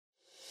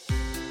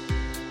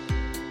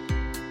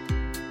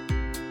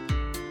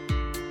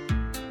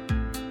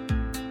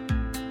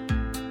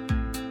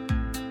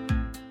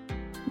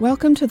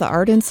Welcome to the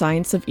Art and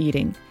Science of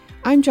Eating.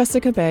 I'm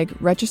Jessica Begg,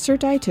 registered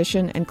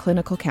dietitian and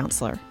clinical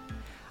counselor.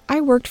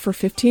 I worked for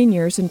 15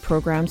 years in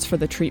programs for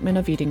the treatment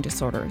of eating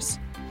disorders.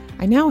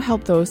 I now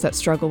help those that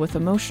struggle with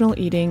emotional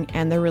eating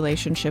and their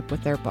relationship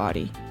with their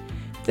body.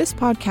 This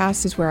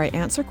podcast is where I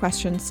answer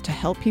questions to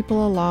help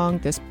people along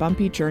this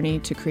bumpy journey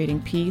to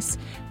creating peace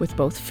with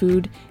both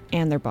food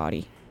and their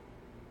body.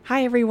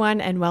 Hi everyone,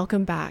 and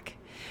welcome back.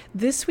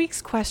 This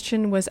week's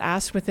question was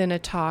asked within a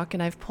talk,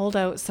 and I've pulled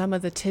out some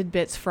of the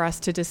tidbits for us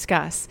to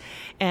discuss.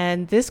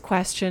 And this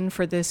question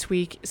for this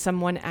week,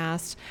 someone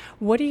asked,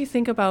 what do you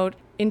think about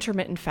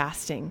intermittent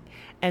fasting?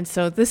 And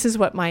so this is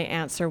what my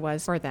answer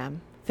was for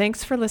them.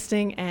 Thanks for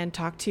listening, and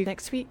talk to you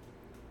next week.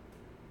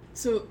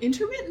 So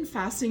intermittent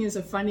fasting is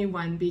a funny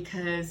one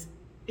because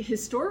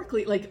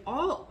historically, like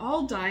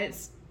all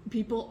diets,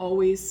 people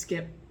always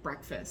skip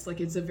breakfast. Like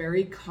it's a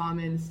very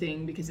common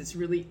thing because it's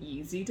really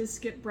easy to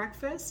skip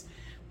breakfast.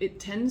 It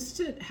tends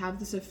to have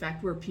this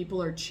effect where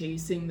people are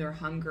chasing their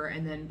hunger,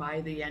 and then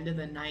by the end of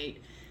the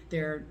night,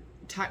 they're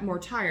more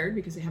tired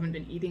because they haven't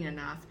been eating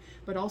enough,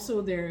 but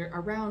also they're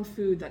around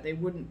food that they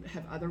wouldn't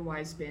have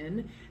otherwise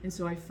been. And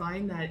so I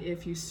find that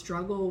if you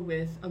struggle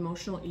with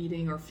emotional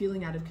eating or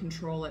feeling out of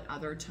control at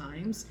other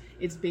times,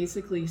 it's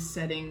basically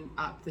setting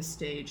up the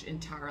stage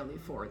entirely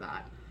for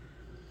that.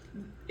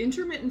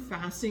 Intermittent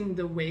fasting,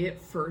 the way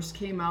it first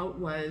came out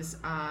was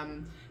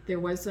there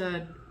was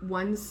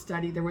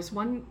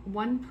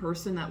one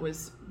person that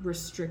was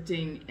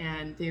restricting,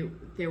 and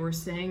they were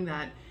saying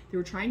that he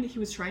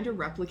was trying to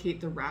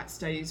replicate the rat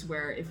studies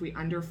where if we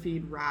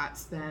underfeed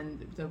rats,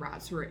 then the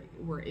rats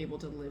were able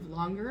to live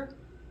longer.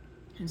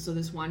 And so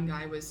this one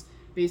guy was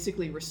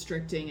basically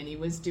restricting, and he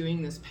was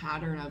doing this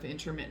pattern of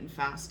intermittent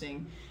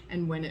fasting.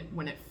 And when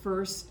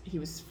he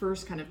was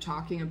first kind of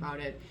talking about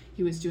it,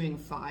 he was doing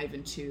 5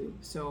 and 2.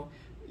 So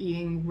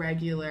eating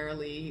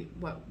regularly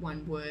what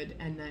one would,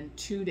 and then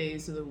 2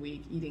 days of the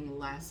week eating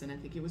less. And I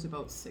think it was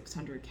about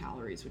 600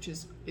 calories, which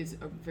is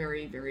a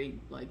very, very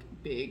like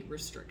big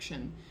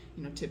restriction.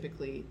 You know,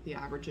 typically the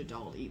average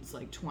adult eats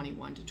like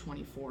 21 to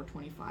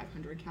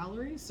 2,500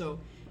 calories. So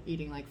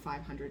eating like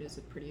 500 is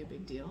a pretty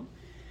big deal.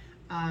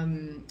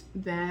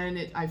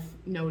 I've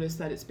noticed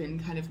that it's been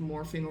kind of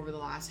morphing over the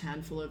last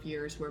handful of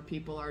years where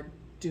people are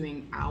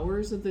doing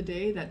hours of the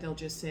day that they'll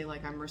just say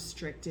like, I'm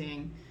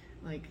restricting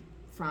like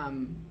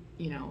from,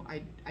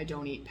 I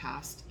don't eat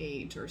past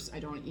 8, or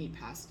I don't eat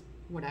past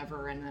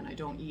whatever, and then I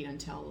don't eat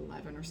until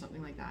 11 or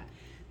something like that.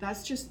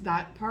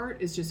 That part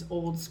is just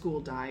old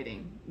school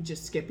dieting,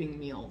 just skipping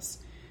meals.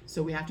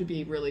 So we have to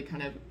be really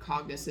kind of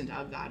cognizant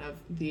of that, of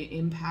the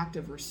impact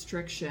of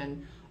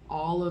restriction.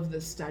 All of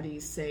the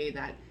studies say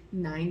that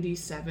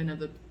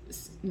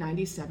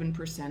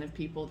 97% of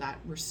people that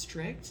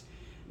restrict,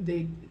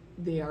 they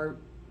are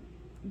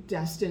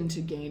destined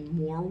to gain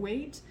more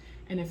weight.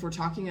 And if we're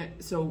talking,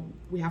 so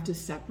we have to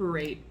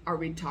separate, are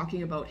we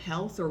talking about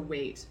health or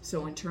weight?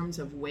 So in terms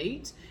of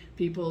weight,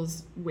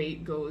 people's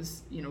weight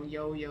goes,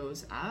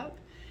 yo-yos up.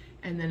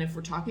 And then if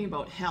we're talking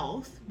about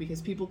health,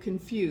 because people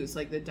confuse,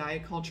 like the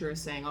diet culture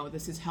is saying, oh,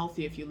 this is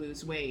healthy if you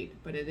lose weight,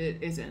 but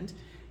it isn't.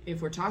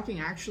 If we're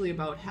talking actually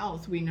about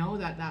health, we know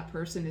that that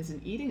person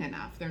isn't eating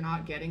enough. They're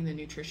not getting the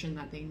nutrition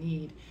that they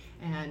need.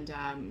 And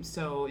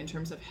so in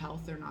terms of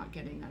health, they're not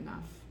getting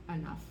enough.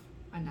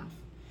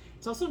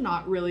 It's also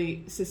not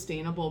really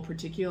sustainable,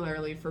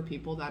 particularly for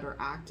people that are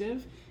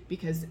active,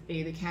 because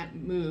they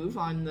can't move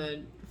on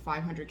the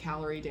 500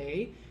 calorie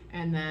day,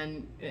 and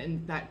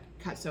that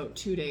cuts out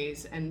 2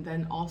 days. And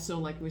then also,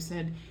 like we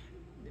said,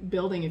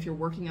 if you're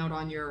working out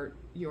on your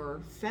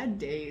fed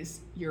days,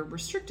 you're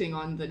restricting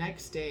on the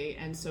next day,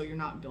 and so you're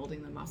not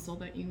building the muscle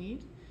that you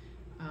need.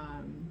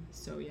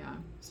 So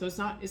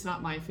it's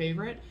not my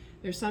favorite.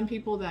 There's some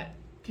people that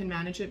can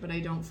manage it, but I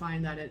don't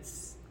find that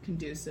it's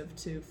conducive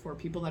for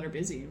people that are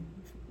busy,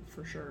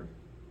 for sure.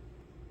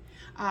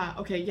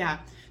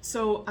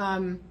 So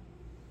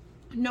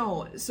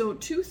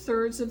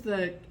 2/3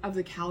 of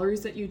the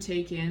calories that you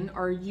take in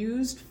are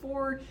used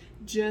for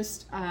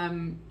just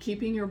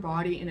keeping your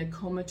body in a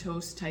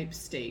comatose type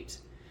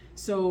state.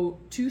 So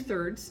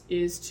 2/3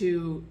 is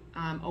to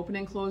open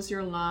and close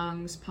your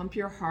lungs, pump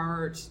your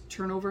heart,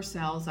 turn over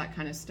cells, that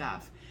kind of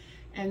stuff.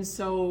 And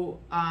so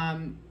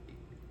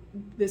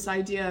this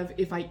idea of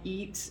if I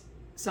eat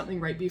something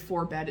right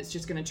before bed, it's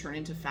just going to turn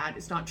into fat,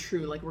 it's not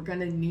true. Like we're going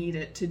to need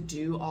it to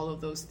do all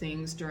of those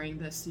things during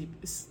the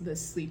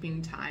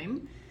sleeping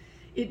time.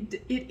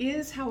 It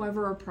is,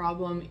 however, a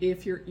problem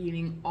if you're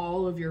eating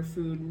all of your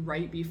food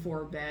right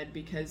before bed,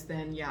 because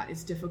then,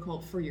 it's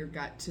difficult for your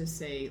gut to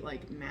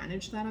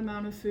manage that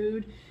amount of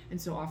food.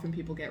 And so often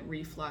people get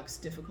reflux,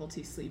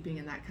 difficulty sleeping,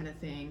 and that kind of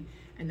thing.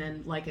 And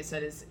then, like I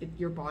said,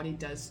 your body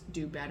does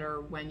do better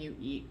when you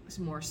eat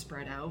more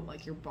spread out.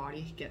 Like your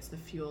body gets the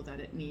fuel that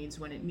it needs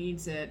when it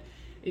needs it.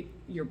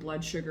 Your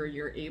blood sugar,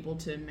 you're able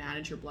to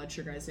manage your blood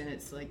sugar, as in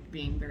it's like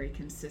being very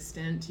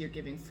consistent. You're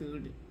giving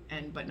food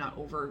but not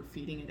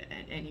overfeeding it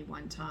at any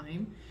one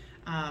time.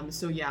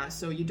 So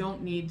you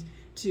don't need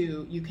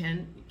to, you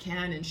can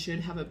and should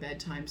have a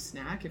bedtime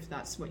snack if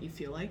that's what you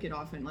feel like. It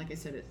often, like I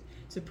said, it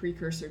It's a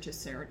precursor to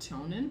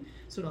serotonin,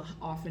 so it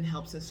often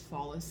helps us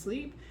fall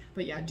asleep.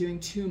 But yeah, doing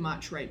too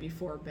much right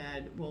before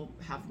bed will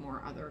have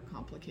more other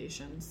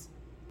complications.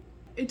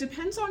 It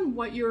depends on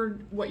what you're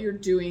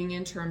doing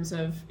in terms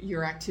of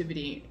your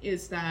activity.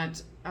 Is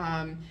that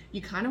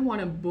you kind of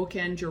want to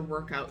bookend your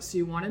workout, so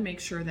you want to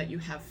make sure that you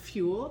have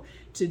fuel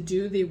to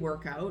do the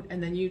workout,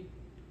 and then you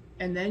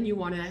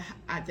want to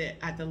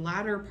at the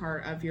latter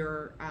part of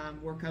your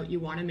workout, you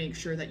want to make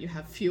sure that you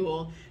have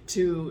fuel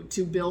to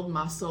build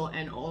muscle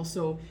and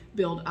also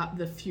build up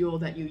the fuel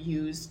that you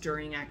use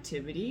during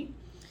activity.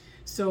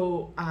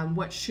 So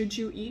what should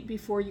you eat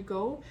before you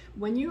go?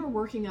 When you are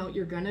working out,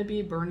 you're going to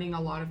be burning a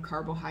lot of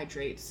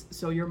carbohydrates.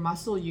 So your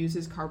muscle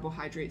uses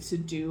carbohydrates to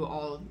do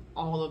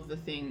all of the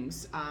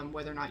things,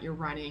 whether or not you're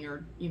running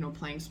or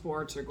playing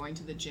sports or going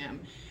to the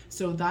gym.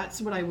 So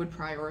that's what I would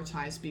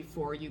prioritize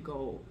before you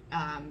go.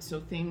 So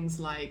things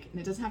like, and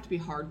it doesn't have to be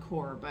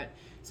hardcore, but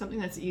something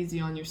that's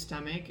easy on your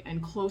stomach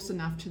and close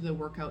enough to the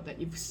workout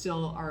that you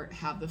still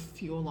have the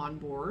fuel on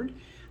board.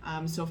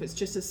 So if it's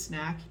just a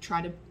snack,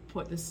 try to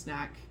put the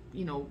snack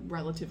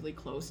relatively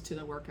close to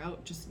the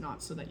workout, just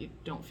not so that you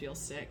don't feel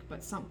sick,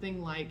 but something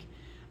like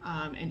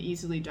and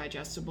easily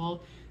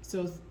digestible.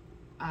 So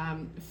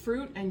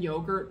fruit and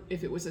yogurt,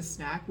 if it was a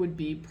snack, would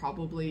be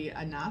probably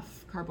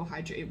enough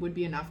carbohydrate. It would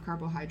be enough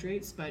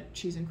carbohydrates, but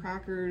cheese and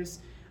crackers,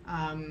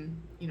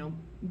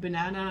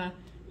 banana,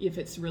 if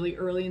it's really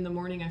early in the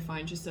morning, I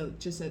find just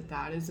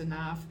that is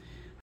enough.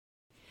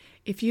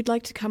 If you'd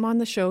like to come on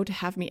the show to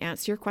have me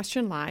answer your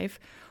question live,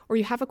 or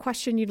you have a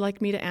question you'd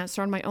like me to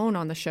answer on my own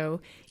on the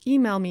show,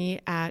 email me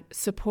at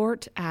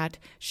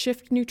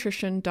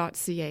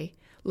support@shiftnutrition.ca.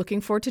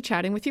 Looking forward to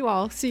chatting with you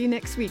all. See you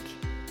next week.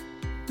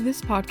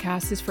 This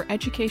podcast is for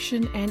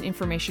education and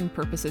information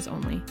purposes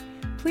only.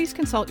 Please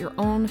consult your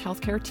own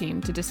healthcare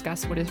team to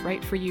discuss what is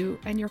right for you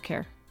and your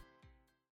care.